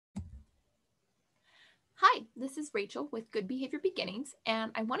Hi, this is Rachel with Good Behavior Beginnings,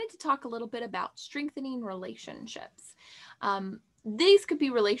 and I wanted to talk a little bit about strengthening relationships. These could be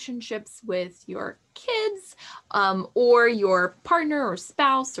relationships with your kids, or your partner or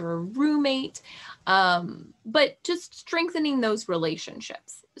spouse or roommate, but just strengthening those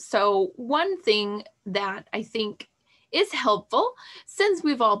relationships. So one thing that I think is helpful, since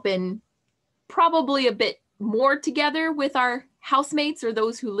we've all been probably a bit more together with our housemates or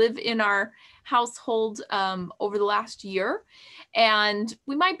those who live in our household over the last year, and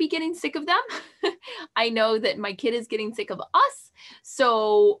we might be getting sick of them. I know that my kid is getting sick of us.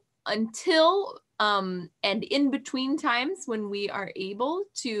 So until and in between times when we are able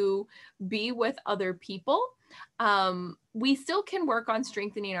to be with other people, we still can work on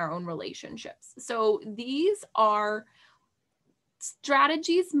strengthening our own relationships. So these are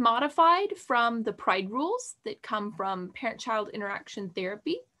strategies modified from the PRIDE rules that come from parent-child interaction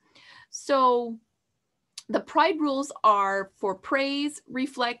therapy. So the PRIDE rules are for praise,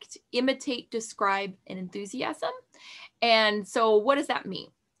 reflect, imitate, describe, and enthusiasm. And so what does that mean?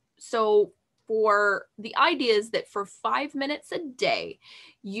 So for the idea is that for 5 minutes a day,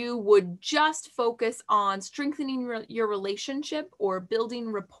 you would just focus on strengthening your relationship or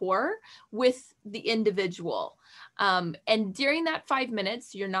building rapport with the individual. And during that 5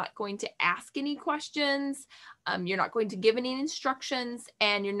 minutes, you're not going to ask any questions, you're not going to give any instructions,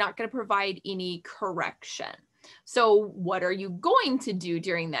 and you're not going to provide any correction. So what are you going to do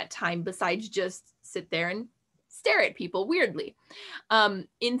during that time besides just sit there and stare at people weirdly?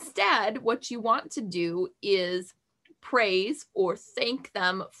 Instead, what you want to do is praise or thank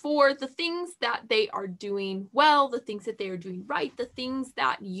them for the things that they are doing well, the things that they are doing right, the things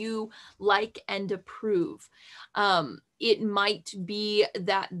that you like and approve. It might be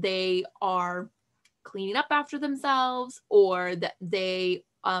that they are cleaning up after themselves, or that they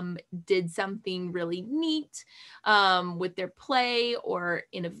did something really neat with their play or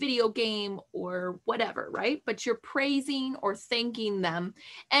in a video game or whatever, right? But you're praising or thanking them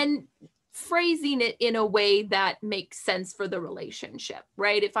and phrasing it in a way that makes sense for the relationship,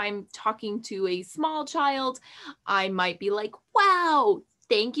 right? If I'm talking to a small child, I might be like, wow,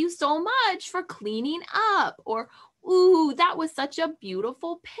 thank you so much for cleaning up, or, ooh, that was such a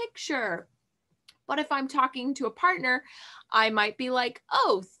beautiful picture. But if I'm talking to a partner, I might be like,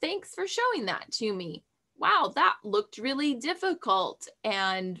 oh, thanks for showing that to me. Wow, that looked really difficult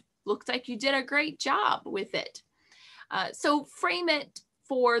and looked like you did a great job with it. So frame it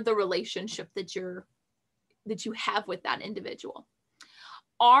for the relationship that you have with that individual.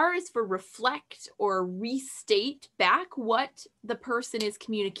 R is for reflect or restate back what the person is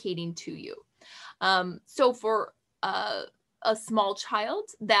communicating to you. So for a small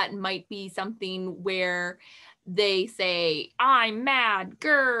child, that might be something where they say, I'm mad,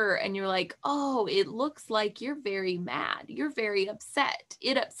 grr, and you're like, oh, it looks like you're very mad. You're very upset.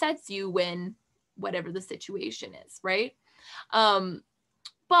 It upsets you when whatever the situation is, right?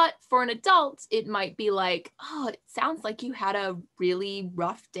 But for an adult, it might be like, oh, it sounds like you had a really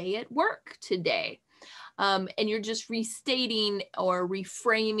rough day at work today. And you're just restating or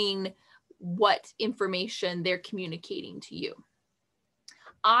reframing what information they're communicating to you.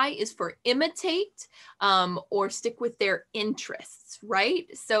 I is for imitate, or stick with their interests, right?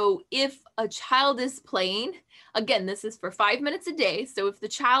 So if a child is playing, again, this is for 5 minutes a day. So if the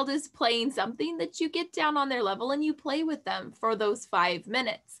child is playing something, that you get down on their level and you play with them for those 5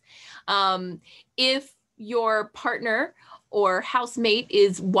 minutes. If your partner or housemate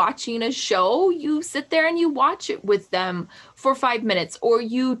is watching a show, you sit there and you watch it with them for 5 minutes, or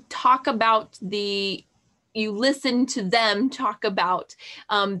you listen to them talk about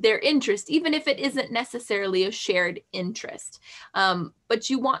their interest, even if it isn't necessarily a shared interest. But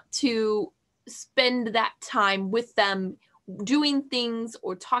you want to spend that time with them doing things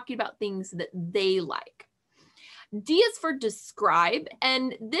or talking about things that they like. D is for describe,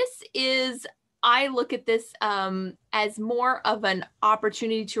 and this is, I look at this as more of an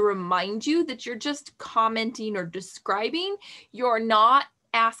opportunity to remind you that you're just commenting or describing. You're not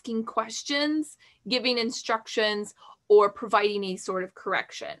asking questions, giving instructions, or providing a sort of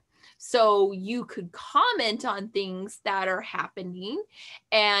correction. So you could comment on things that are happening,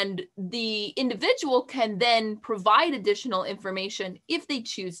 and the individual can then provide additional information if they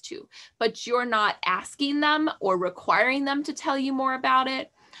choose to, but you're not asking them or requiring them to tell you more about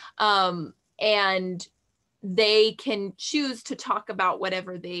it. And they can choose to talk about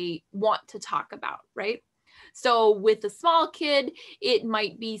whatever they want to talk about, right? So with a small kid, it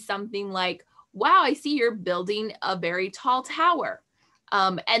might be something like, wow, I see you're building a very tall tower.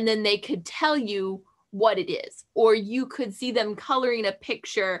 And then they could tell you what it is. Or you could see them coloring a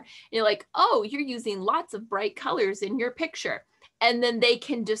picture and you're like, oh, you're using lots of bright colors in your picture. And then they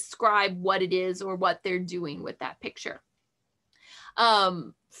can describe what it is or what they're doing with that picture.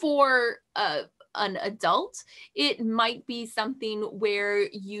 For an adult, it might be something where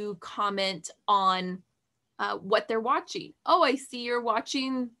you comment on what they're watching. Oh, I see you're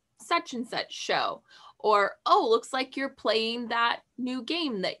watching such and such show. Or, oh, looks like you're playing that new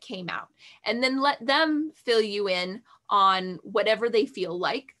game that came out. And then let them fill you in on whatever they feel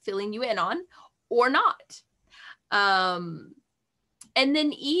like filling you in on or not. And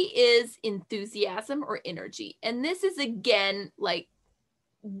then E is enthusiasm or energy. And this is, again, like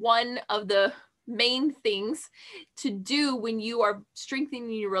one of the main things to do when you are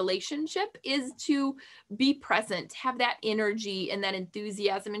strengthening your relationship is to be present, have that energy and that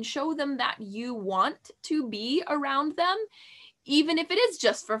enthusiasm, and show them that you want to be around them, even if it is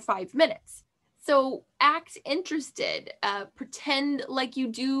just for 5 minutes. So act interested, pretend like you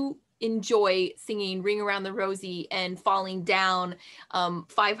do enjoy singing Ring Around the Rosie and falling down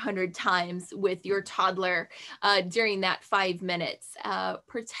 500 times with your toddler during that 5 minutes.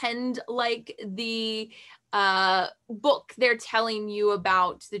 Pretend like the book they're telling you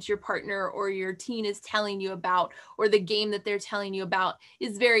about, that your partner or your teen is telling you about, or the game that they're telling you about,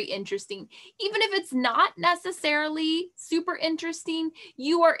 is very interesting. Even if it's not necessarily super interesting,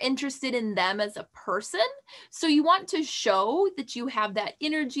 you are interested in them as a person. So you want to show that you have that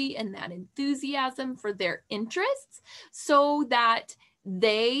energy and that enthusiasm for their interests so that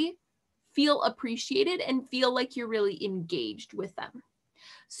they feel appreciated and feel like you're really engaged with them.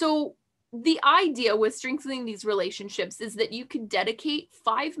 So the idea with strengthening these relationships is that you could dedicate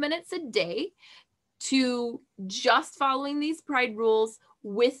 5 minutes a day to just following these pride rules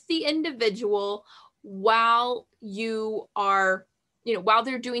with the individual while you are, while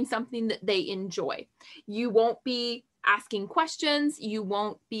they're doing something that they enjoy. You won't be asking questions, you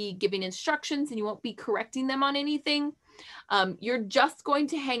won't be giving instructions, and you won't be correcting them on anything. You're just going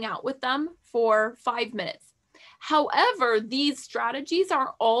to hang out with them for 5 minutes. However, these strategies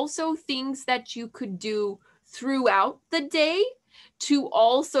are also things that you could do throughout the day to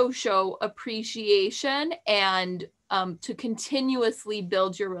also show appreciation and to continuously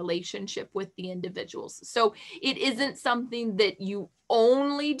build your relationship with the individuals. So it isn't something that you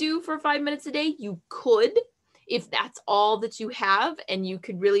only do for 5 minutes a day. You could, if that's all that you have, and you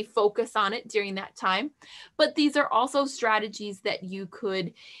could really focus on it during that time. But these are also strategies that you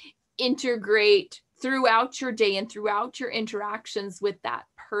could integrate throughout your day and throughout your interactions with that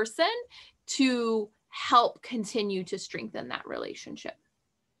person to help continue to strengthen that relationship.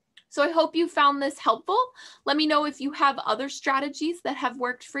 So I hope you found this helpful. Let me know if you have other strategies that have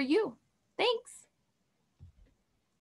worked for you. Thanks.